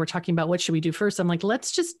Robin and I were talking about what should we do first. I'm like,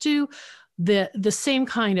 let's just do the same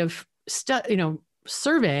kind of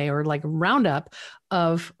survey or like roundup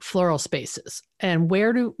of floral spaces, and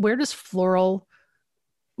where does floral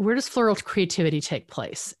creativity take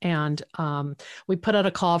place. And we put out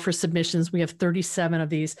a call for submissions. We have 37 of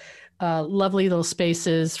these lovely little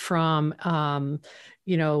spaces, from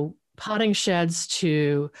potting sheds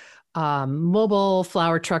to mobile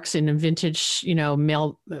flower trucks in a vintage,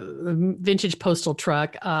 vintage postal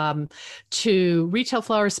truck, to retail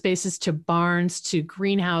flower spaces, to barns, to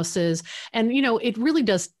greenhouses. And, it really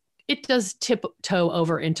does tiptoe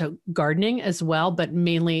over into gardening as well, but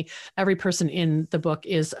mainly every person in the book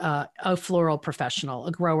is a floral professional,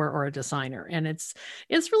 a grower or a designer. And it's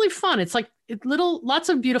really fun. It's like lots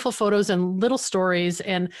of beautiful photos and little stories,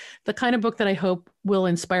 and the kind of book that I hope will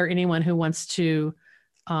inspire anyone who wants to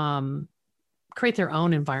create their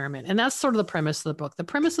own environment. And that's sort of the premise of the book. The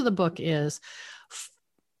premise of the book is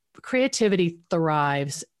creativity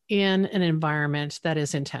thrives in an environment that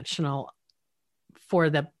is intentional for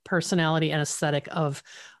the personality and aesthetic of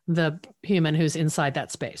the human who's inside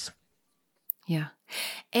that space. Yeah.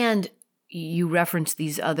 And you referenced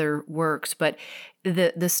these other works, but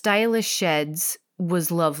the Stylish Sheds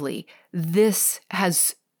was lovely. This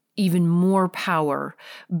has even more power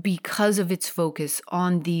because of its focus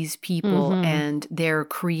on these people and their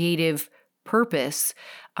creative purpose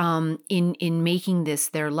in making this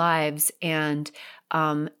their lives. And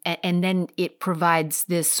then it provides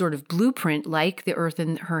this sort of blueprint, like The Earth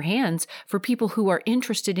in Her Hands, for people who are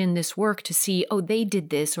interested in this work to see, oh, they did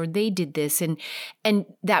this or they did this. And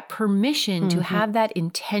that permission to have that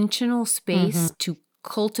intentional space to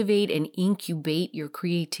cultivate and incubate your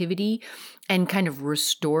creativity and kind of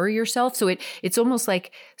restore yourself. So it's almost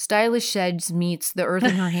like Stylish Sheds meets The Earth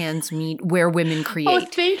in Her Hands meet Where Women Create. Oh,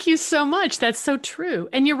 thank you so much. That's so true.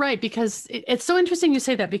 And you're right, because it's so interesting you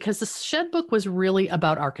say that, because the Shed book was really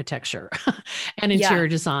about architecture and interior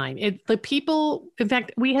design. The people, in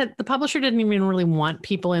fact, the publisher didn't even really want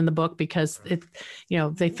people in the book because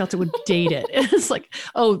they felt it would date it. It's like,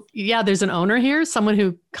 oh yeah, there's an owner here, someone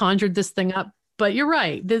who conjured this thing up. But you're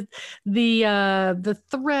right. The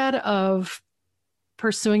thread of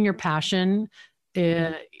pursuing your passion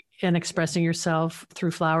and expressing yourself through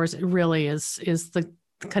flowers, it really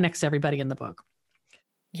connects everybody in the book.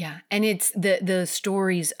 Yeah, and it's the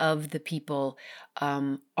stories of the people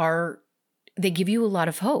are they give you a lot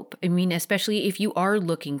of hope. I mean, especially if you are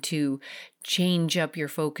looking to change up your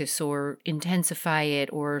focus or intensify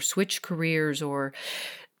it or switch careers or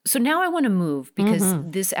so now I want to move because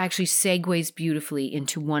this actually segues beautifully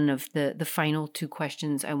into one of the final two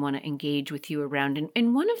questions I want to engage with you around.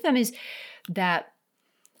 And one of them is that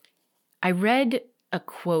I read a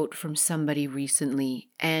quote from somebody recently,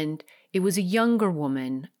 and it was a younger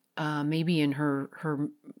woman, maybe in her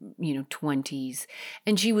 20s,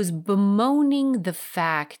 and she was bemoaning the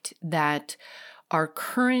fact that our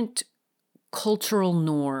current cultural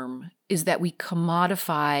norm is that we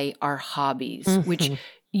commodify our hobbies, which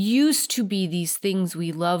used to be these things we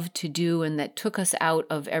loved to do and that took us out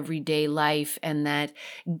of everyday life and that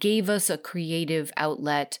gave us a creative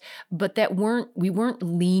outlet, but that we weren't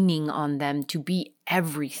leaning on them to be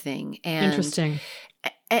everything. And Interesting.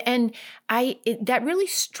 And that really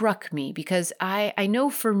struck me because I know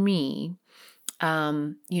for me,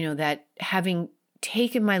 that having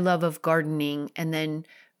taken my love of gardening and then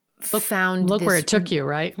Look where it took you,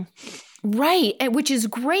 right? Right, which is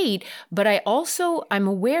great, but I'm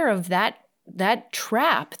aware of that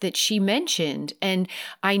trap that she mentioned, and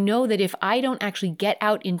I know that if I don't actually get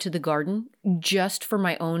out into the garden just for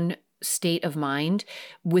my own state of mind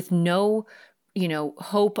with no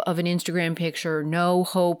hope of an Instagram picture, no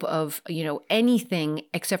hope of anything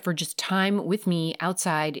except for just time with me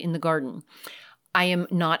outside in the garden, I am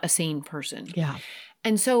not a sane person. Yeah.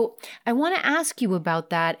 And so I want to ask you about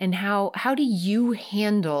that and how do you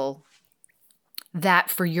handle that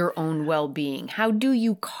for your own well-being? How do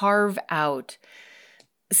you carve out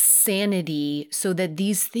sanity so that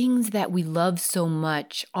these things that we love so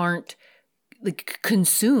much aren't like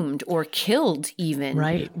consumed or killed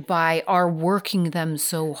even by our working them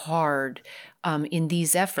so hard in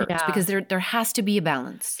these efforts? Because there has to be a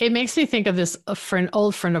balance. It makes me think of this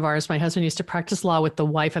old friend of ours. My husband used to practice law with the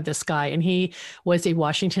wife of this guy, and he was a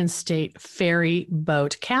Washington State ferry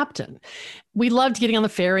boat captain. We loved getting on the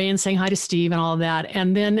ferry and saying hi to Steve and all of that.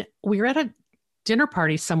 And then we were at a dinner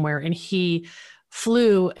party somewhere, and he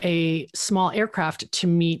flew a small aircraft to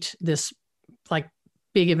meet this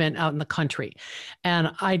big event out in the country.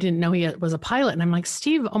 And I didn't know he was a pilot. And I'm like,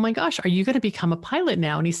 Steve, oh my gosh, are you going to become a pilot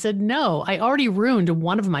now? And he said, no, I already ruined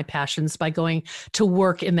one of my passions by going to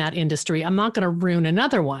work in that industry. I'm not going to ruin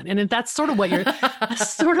another one. And that's sort of what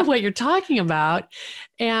you're talking about.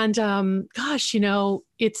 And gosh,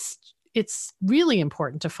 it's really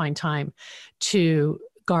important to find time to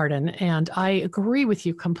garden. And I agree with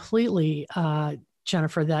you completely,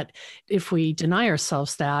 Jennifer, that if we deny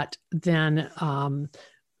ourselves that, then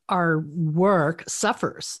our work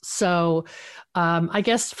suffers. So I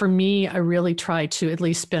guess for me, I really try to at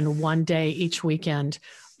least spend one day each weekend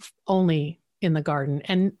only in the garden.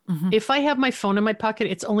 And if I have my phone in my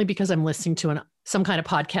pocket, it's only because I'm listening to some kind of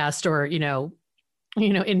podcast or,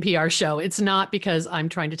 NPR show. It's not because I'm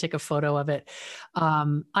trying to take a photo of it.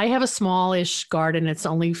 I have a smallish garden. It's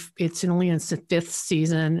only in its fifth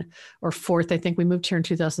season or fourth. I think we moved here in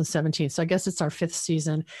 2017. So I guess it's our fifth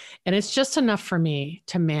season, and it's just enough for me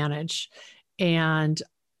to manage. And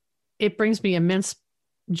it brings me immense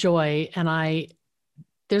joy. And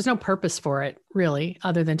there's no purpose for it really,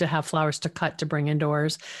 other than to have flowers to cut to bring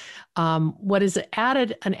indoors. What is an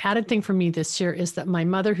added thing for me this year is that my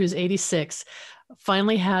mother, who's 86,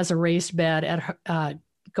 finally has a raised bed at her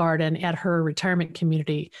garden at her retirement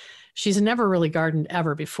community. She's never really gardened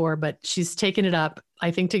ever before, but she's taken it up,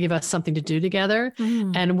 I think, to give us something to do together.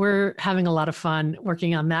 And we're having a lot of fun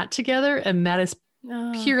working on that together. And that is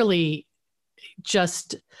purely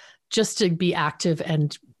just to be active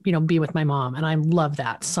and, be with my mom. And I love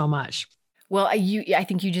that so much. Well, I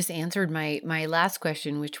think you just answered my last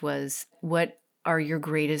question, which was, what are your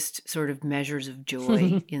greatest sort of measures of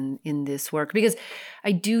joy in this work? Because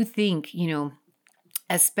I do think,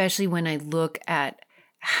 especially when I look at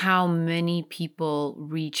how many people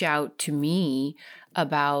reach out to me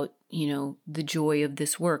about, the joy of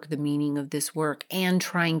this work, the meaning of this work, and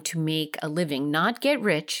trying to make a living, not get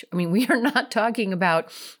rich. I mean, we are not talking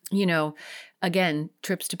about, again,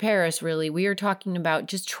 trips to Paris, really. We are talking about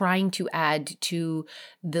just trying to add to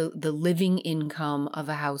the living income of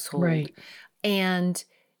a household. Right. And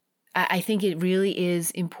I think it really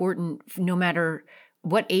is important, no matter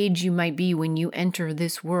what age you might be when you enter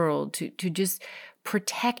this world, to just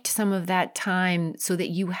protect some of that time so that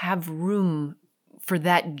you have room for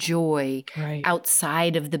that joy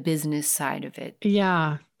outside of the business side of it.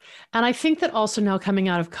 Yeah. And I think that also now coming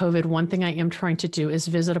out of COVID, one thing I am trying to do is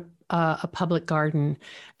visit a public garden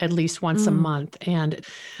at least once a month. And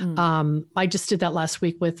I just did that last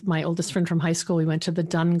week with my oldest friend from high school. We went to the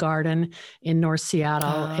Dunn Garden in North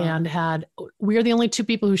Seattle and we were the only two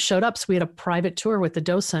people who showed up. So we had a private tour with the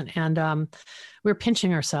docent and we were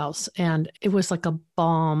pinching ourselves. And it was like a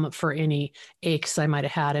balm for any aches I might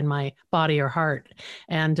have had in my body or heart.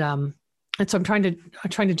 And so I'm trying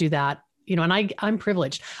to do that. And I'm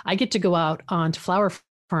privileged. I get to go out onto flower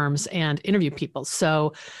farms and interview people.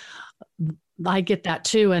 So I get that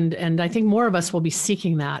too. And I think more of us will be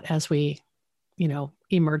seeking that as we,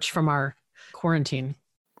 emerge from our quarantine.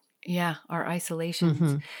 Yeah, our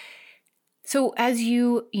isolations. So as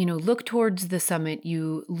you look towards the summit,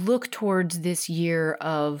 you look towards this year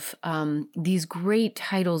of these great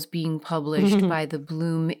titles being published by the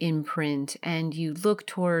Bloom imprint, and you look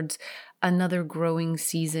towards another growing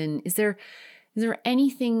season. Is there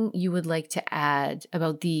anything you would like to add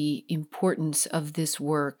about the importance of this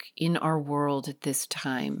work in our world at this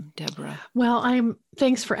time, Debra? Well,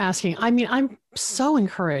 thanks for asking. I mean, I'm so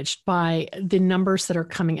encouraged by the numbers that are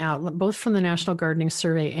coming out, both from the National Gardening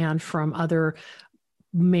Survey and from other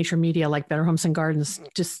major media like Better Homes and Gardens,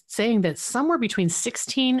 just saying that somewhere between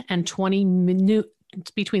 16 and 20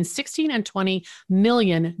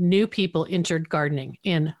 million new people entered gardening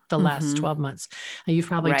in the last 12 months. And you've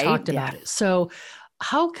probably talked about it. So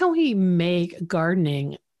how can we make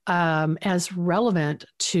gardening as relevant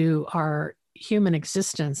to our human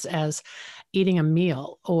existence as eating a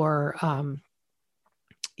meal or,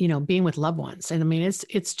 being with loved ones? And I mean,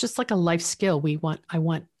 it's just like a life skill. I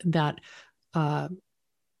want that,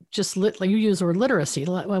 like you use the word literacy.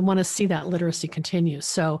 I want to see that literacy continue.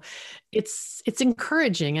 So it's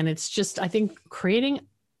encouraging. And it's just, I think, creating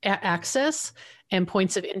access and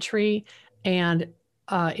points of entry and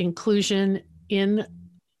inclusion in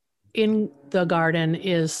the garden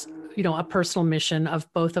is, a personal mission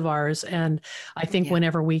of both of ours. And I think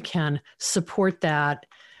whenever we can support that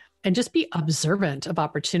and just be observant of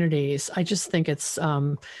opportunities, I just think it's,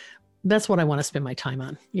 that's what I want to spend my time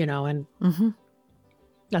on, and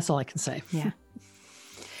that's all I can say. Yeah.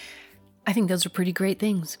 I think those are pretty great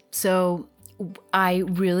things. So I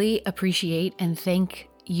really appreciate and thank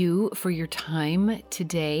you for your time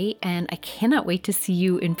today. And I cannot wait to see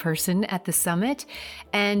you in person at the summit.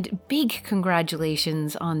 And big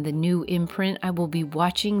congratulations on the new imprint. I will be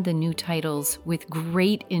watching the new titles with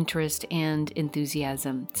great interest and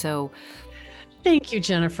enthusiasm. So thank you,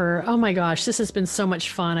 Jennifer. Oh my gosh, this has been so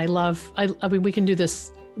much fun. I mean, we can do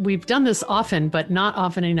this. We've done this often, but not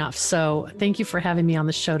often enough. So thank you for having me on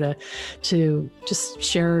the show to just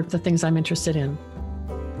share the things I'm interested in.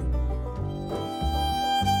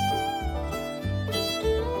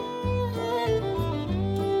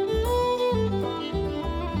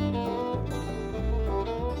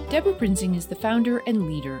 Debra Prinzing is the founder and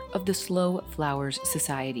leader of the Slow Flowers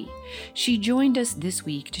Society. She joined us this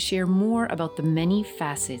week to share more about the many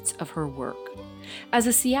facets of her work. As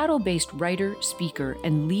a Seattle-based writer, speaker,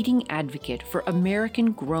 and leading advocate for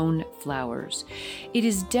American-grown flowers, it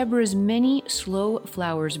is Debra's many Slow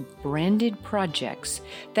Flowers branded projects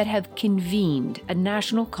that have convened a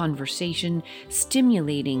national conversation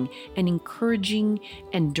stimulating and encouraging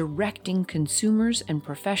and directing consumers and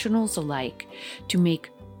professionals alike to make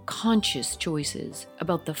conscious choices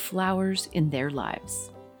about the flowers in their lives.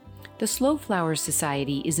 The Slow Flowers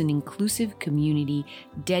Society is an inclusive community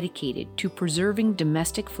dedicated to preserving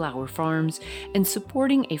domestic flower farms and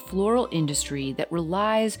supporting a floral industry that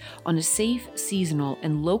relies on a safe, seasonal,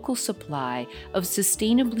 and local supply of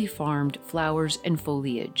sustainably farmed flowers and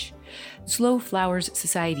foliage. Slow Flowers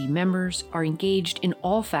Society members are engaged in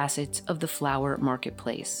all facets of the flower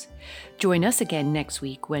marketplace. Join us again next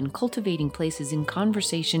week when Cultivating Place is in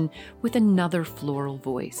conversation with another floral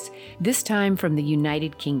voice, this time from the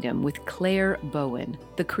United Kingdom with Claire Bowen,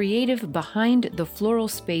 the creative behind the floral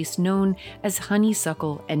space known as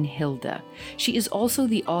Honeysuckle and Hilda. She is also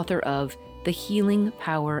the author of The Healing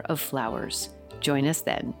Power of Flowers. Join us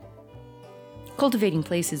then. Cultivating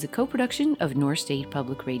Place is a co-production of North State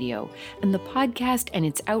Public Radio, and the podcast and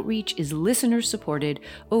its outreach is listener-supported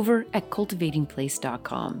over at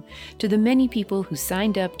cultivatingplace.com. To the many people who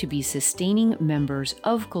signed up to be sustaining members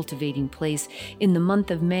of Cultivating Place in the month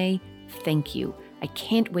of May, thank you. I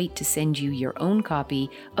can't wait to send you your own copy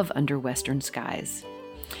of Under Western Skies.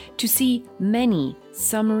 To see many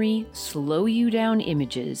summary, slow-you-down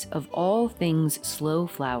images of all things slow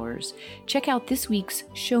flowers, check out this week's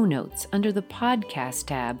show notes under the podcast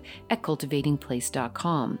tab at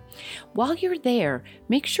cultivatingplace.com. While you're there,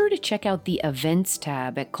 make sure to check out the events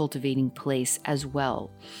tab at Cultivating Place as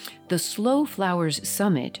well. The Slow Flowers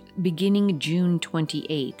Summit, beginning June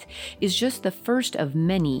 28th, is just the first of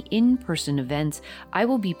many in-person events I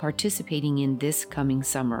will be participating in this coming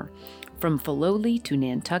summer. From Filoli to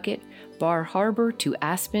Nantucket, Bar Harbor to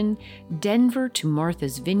Aspen, Denver to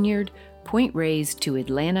Martha's Vineyard, Point Reyes to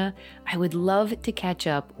Atlanta, I would love to catch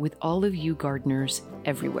up with all of you gardeners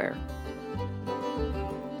everywhere.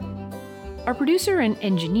 Our producer and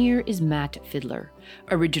engineer is Matt Fiddler.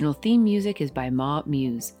 Original theme music is by Ma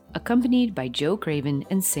Muse, accompanied by Joe Craven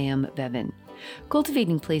and Sam Bevan.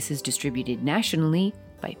 Cultivating Place is distributed nationally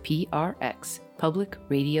by PRX, Public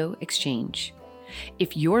Radio Exchange.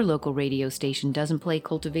 If your local radio station doesn't play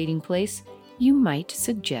Cultivating Place, you might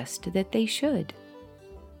suggest that they should.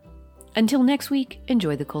 Until next week,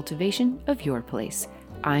 enjoy the cultivation of your place.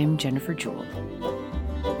 I'm Jennifer Jewell.